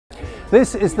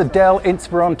This is the Dell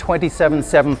Inspiron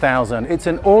 27-7000. It's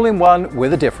an all-in-one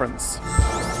with a difference.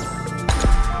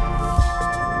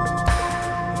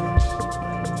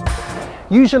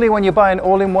 Usually when you buy an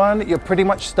all-in-one, you're pretty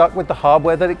much stuck with the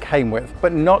hardware that it came with,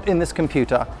 but not in this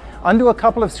computer. Undo a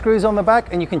couple of screws on the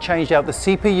back and you can change out the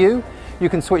CPU, you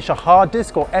can switch a hard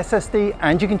disk or SSD,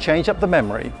 and you can change up the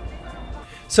memory.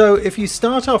 So if you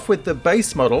start off with the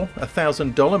base model, a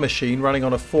 $1,000 machine running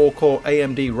on a 4-core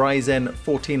AMD Ryzen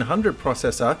 1400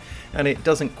 processor, and it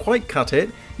doesn't quite cut it,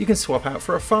 you can swap out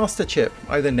for a faster chip,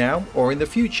 either now or in the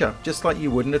future, just like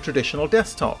you would in a traditional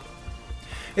desktop.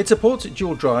 It supports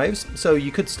dual drives, so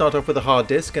you could start off with a hard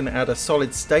disk and add a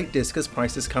solid state disk as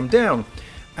prices come down.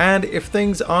 And if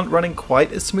things aren't running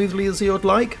quite as smoothly as you'd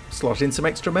like, slot in some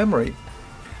extra memory.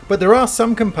 But there are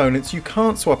some components you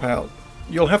can't swap out.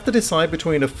 You'll have to decide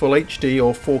between a full HD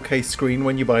or 4K screen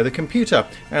when you buy the computer,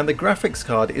 and the graphics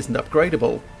card isn't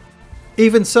upgradable.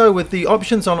 Even so, with the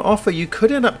options on offer, you could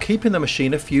end up keeping the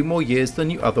machine a few more years than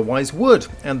you otherwise would,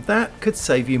 and that could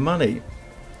save you money.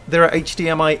 There are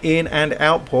HDMI in and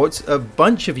out ports, a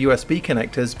bunch of USB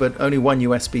connectors, but only one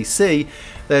USB-C.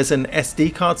 There's an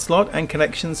SD card slot and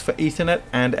connections for Ethernet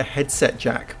and a headset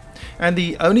jack. And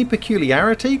the only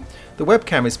peculiarity? The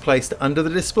webcam is placed under the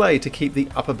display to keep the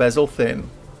upper bezel thin.